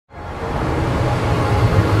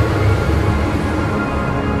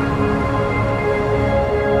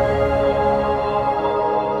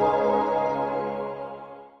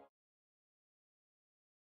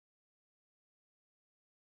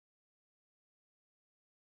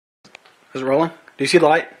Is it rolling? Do you see the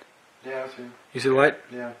light? Yeah, I see. You see the light?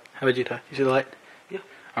 Yeah. How about you, Ty? You see the light? Yeah.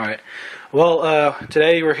 All right. Well,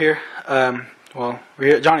 today we're here. We're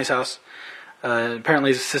here at Johnny's house.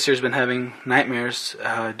 Apparently his sister's been having nightmares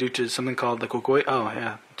due to something called the kukui. Oh,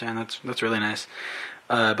 yeah. Jan, that's really nice.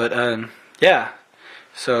 Yeah.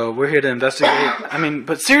 So we're here to investigate. I mean,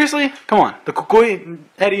 but seriously? Come on. The kukui.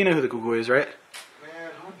 Eddie, you know who the kukui is, right?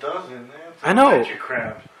 Man, who doesn't, man? It's I know. adventure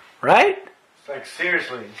crap. Right? It's like,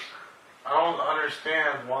 seriously. I don't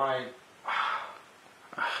understand why.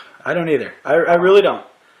 I don't either. I really don't.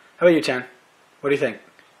 How about you, Chan? What do you think?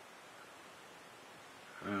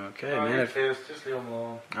 Okay, man. Just leave him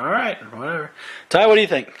alone. All right, whatever. Ty, what do you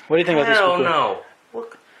think? What do you think about this? Hell no.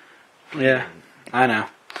 Look. Yeah, I know.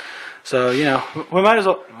 So, you know, we might as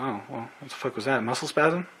well... Oh, well, what the fuck was that? Muscle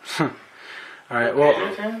spasm? All right, well...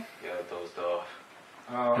 Yeah, dozed off.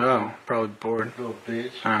 Oh, probably bored. Little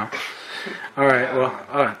bitch. Oh. All right,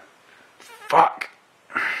 well... fuck.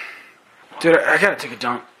 Dude, I gotta take a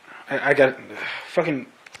dump. I gotta... Fucking...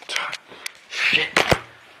 Shit.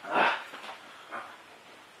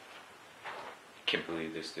 Can't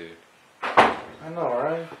believe this, dude. I know,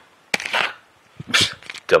 right?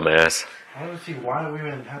 Dumbass. I don't see why we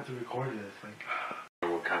even have to record this. Like,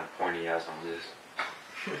 What kind of porn he has on this?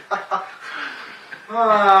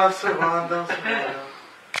 Savannah.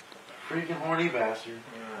 Freaking horny bastard.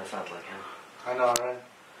 Yeah, that sounds like him. I know, right?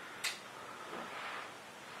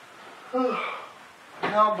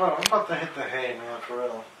 No, bro, I'm about to hit the hay, man, for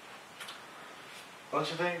real. Don't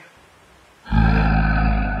you think?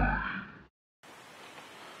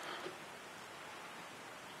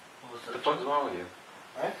 What the fuck is wrong with you?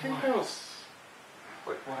 I think there was...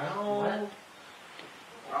 Wait, Well...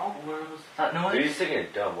 Where was... that noise? He's taking a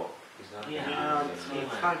double. He's not... Yeah, he it's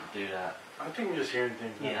wouldn't not... do that. I think we're just hearing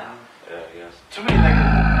things. Yeah. Man. Yeah, yes. Too many negative...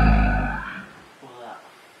 What?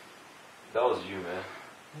 That was you, man.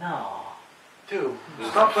 No. Dude,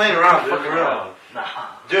 stop playing around, dude. For real.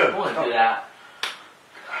 Nah. Dude, I wouldn't do that.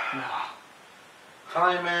 No.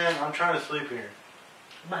 Tell you, man, I'm trying to sleep here.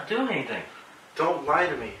 I'm not doing anything. Don't lie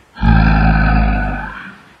to me.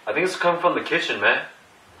 I think it's coming from the kitchen, man.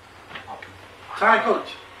 Ty,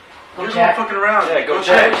 coach. Go You're check. not fucking around. Yeah, go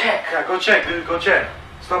check. check. Yeah, go check, dude. Go check.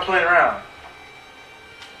 Stop playing around.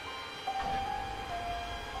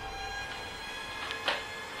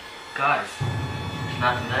 Guys, there's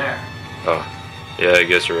nothing there. Oh, yeah, I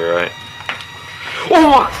guess you're right.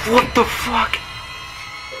 Oh, what the fuck?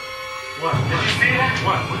 What? Did you see that?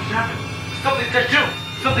 What just happened?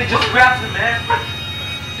 Something just grabbed him, man.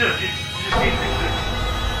 Dude, did you see anything?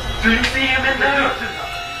 Do you see him in there? Dude,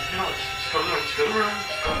 you know, just go to the room.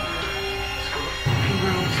 Just go to the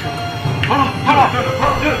room. Hold on.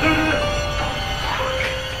 Dude.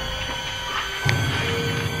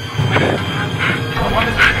 What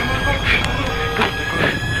is it?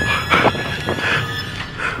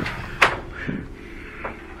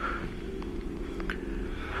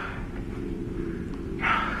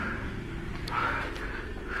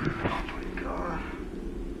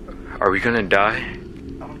 Are we gonna die?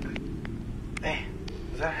 Hey,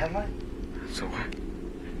 is that a headlight? So what?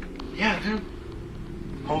 Yeah, dude.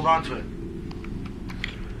 Hold on to it.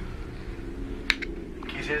 In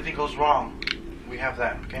case anything goes wrong, we have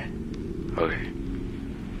that, okay? Okay.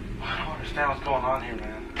 I don't understand what's going on here,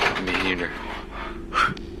 man. Me either.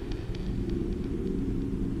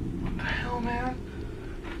 What the hell, man?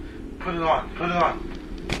 Put it on.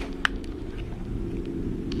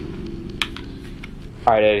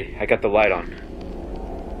 Alright, Eddie, I got the light on.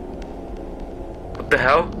 What the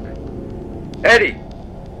hell? Eddie!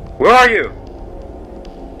 Where are you?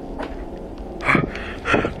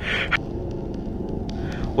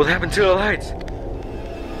 What happened to the lights?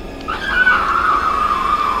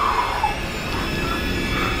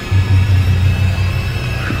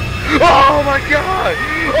 Oh my god!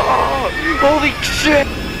 Oh! Holy shit!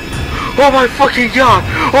 Oh my fucking god!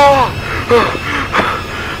 Oh!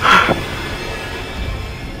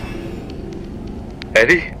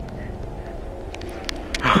 Eddie?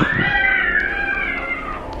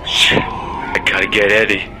 Shit. I gotta get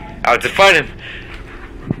Eddie. I have to find him.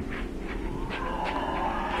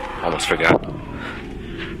 Almost forgot.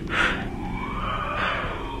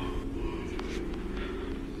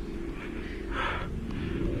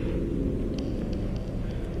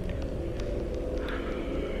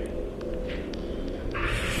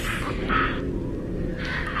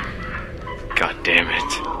 God damn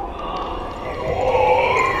it.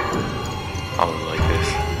 I don't like this.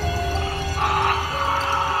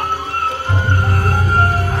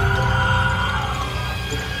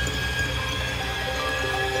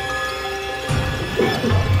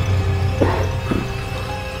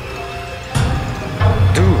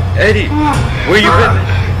 Eddie, where you been?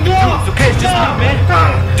 Dude, it's okay, it's just me,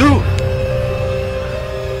 man. Dude.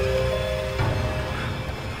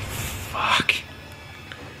 Fuck.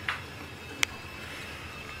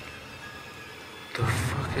 The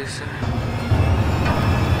fuck is that?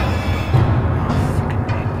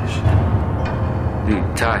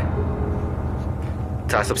 Dude, Ty.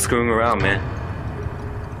 Ty, stop screwing around, man.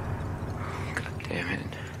 God damn it.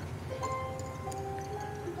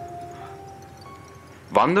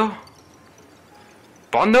 Bando?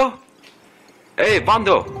 Bando? Hey,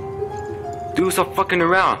 Bando! Dude, stop fucking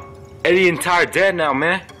around. Eddie and Ty are dead now,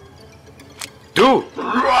 man. Dude!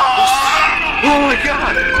 Oh my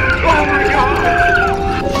god!